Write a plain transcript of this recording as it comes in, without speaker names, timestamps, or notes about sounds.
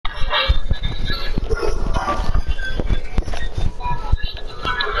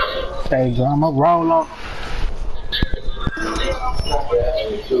Hey, I'ma roll on.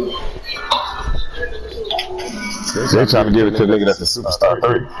 They trying to give it to the nigga that's a superstar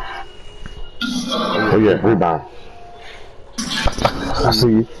 3. Oh yeah, rebound. I see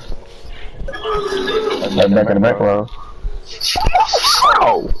you. Back in the back row.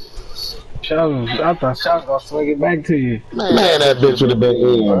 Oh! I thought Shaq was gonna swing it back to you. Man, that bitch would have been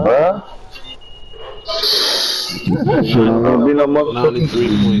in, bruh. That shit ain't gonna be no motherfucking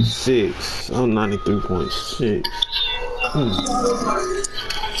 93.6. I'm 93.6.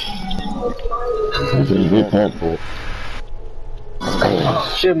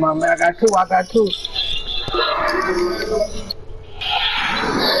 Oh shit, my man, I got two.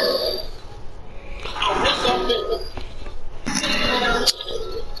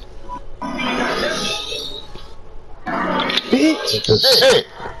 Bitch! Hey!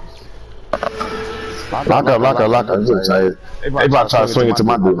 Lock up. They about to try to swing it to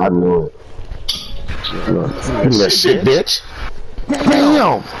my dude. I knew it. Give me that shit, bitch.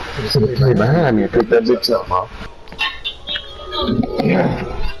 Damn! Somebody play behind me and pick that bitch up, man. Yeah.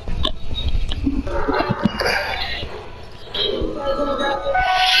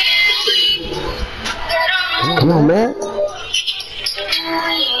 Come on, man.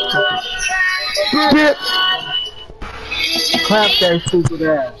 Bitch! Clap that stupid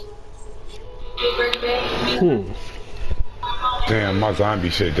ass. Damn, my zombie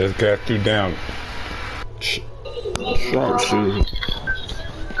shit just got through down. Sharp shooter.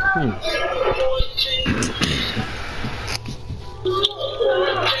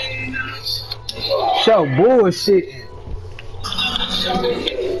 Show bullshit.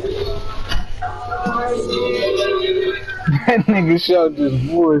 That nigga show just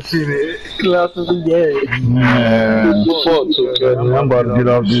bullshit. He lost to the game. Man, fuck too, man. I'm about to get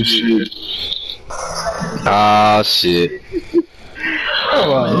off this shit. Ah, shit.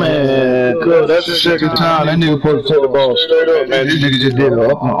 Oh, man, cuz that's the second time that nigga supposed to take the ball straight up, man. This nigga just did it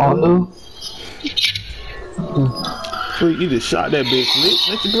up and under. You just shot that bitch,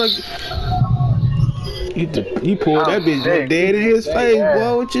 Let you break it. You pulled that bitch dead in his face,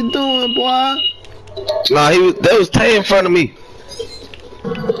 boy. What you doing, boy? Nah, that was Tay in front of me.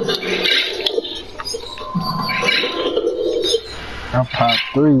 I popped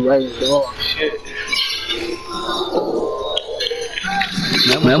 3 right dog. Shit.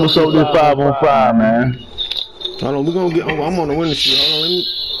 Man, what's up this 5-on-5, man? Hold on, we gonna get. I'm on the winning shit. Hold on,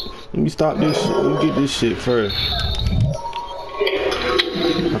 let me stop this shit. Let me get this shit first.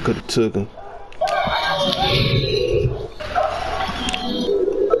 I could have took him.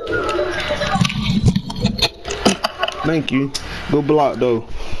 Thank you. Good block though.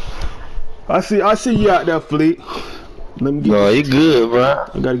 I see you out there, Fleet. Let me get. No, you good, bro.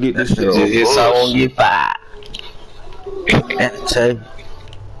 I gotta get this shit. It's I won't get fired. Entertain.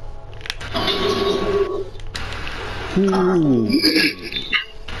 Boy,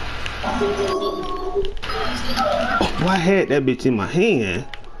 I had that bitch in my hand.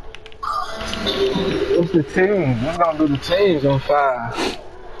 What's the team? We're gonna do the teams on 5.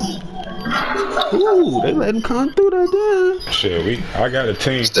 Ooh, they let him come through that damn. Shit, I got a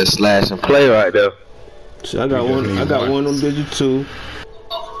team. It's that slash and play right there. See, I got one of them digits too.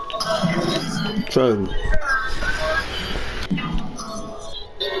 Trust me.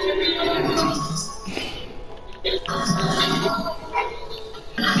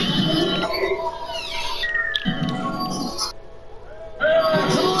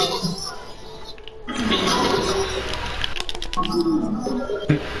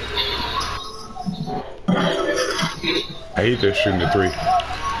 I hate that shooting the 3.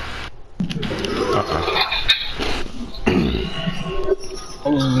 Oh,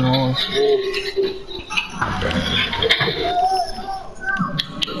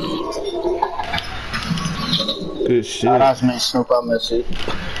 good shit. that's me, Snoop. I miss it.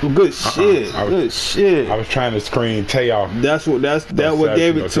 Good shit. Good shit. I was trying to screen Tay off. That what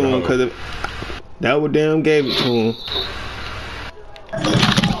gave it to him, cause that what damn gave it to him.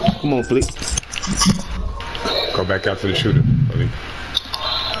 Come on, Flick. Go back out to the shooter, buddy.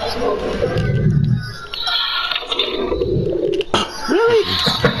 Really?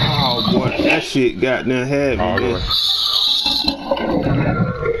 Oh boy, that shit goddamn had me.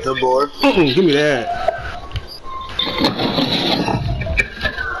 The board. Give me that.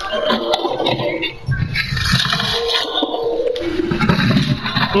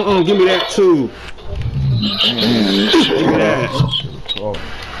 Give me that too. Give me that.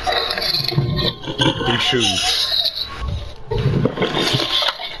 These shoes.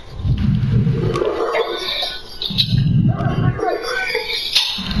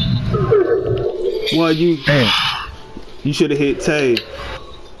 Well, you should have hit Tay.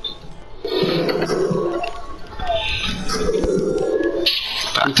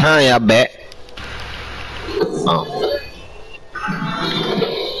 turn y'all back. Oh.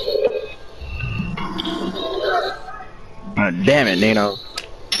 Damn it, Nino.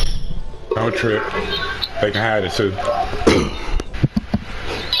 Don't trip. They can hide it too.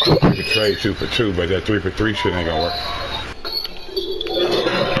 You can trade 2 for 2, but that 3 for 3 shit ain't gonna work.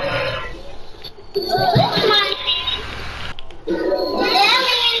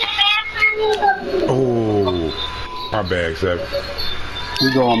 Oh, my bad, Seven.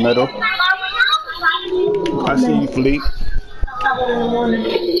 We going middle. I see you, Fleet.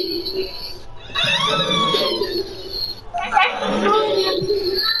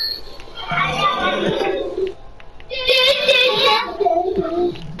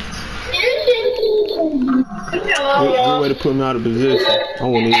 Good way to put me out of position. I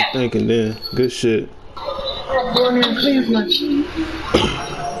wasn't even thinking then. Good shit.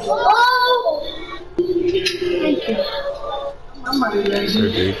 Thank you.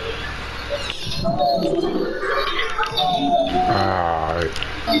 Good D. Alright.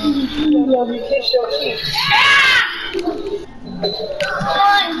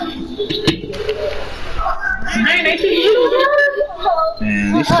 Man,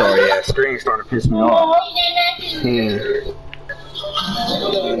 these sorry ass screens starting to piss me off.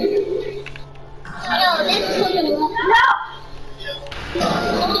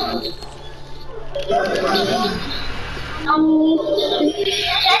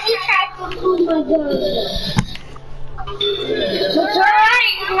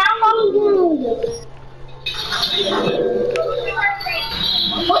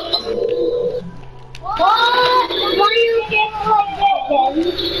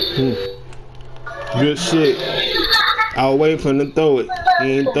 Good shit. I was waiting for him to throw it.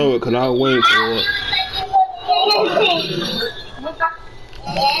 He ain't throw it because I was waiting for it.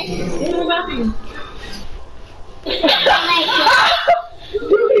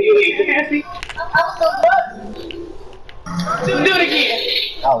 Do it again.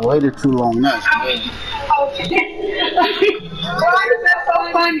 I waited too long now. Why is that so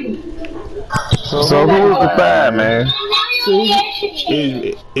funny? So who was the 5, man?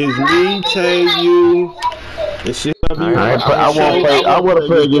 Is me, Tay, you, and shit. I want to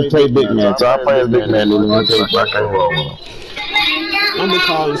play against Tay Big Man, so I play as Big Man and then Tay Black and roll. I'm gonna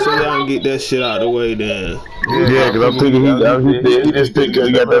call him so y'all can get that shit out of the way then. Yeah, because I'm thinking he just think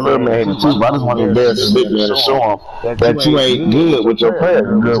he got that little man too. But I just want to embarrass the Big Man to show him that you ain't good with your player.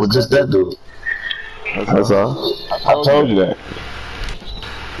 You're good with just that dude. That's all. I told you that.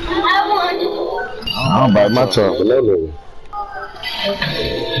 I don't bite my tongue for no nigga.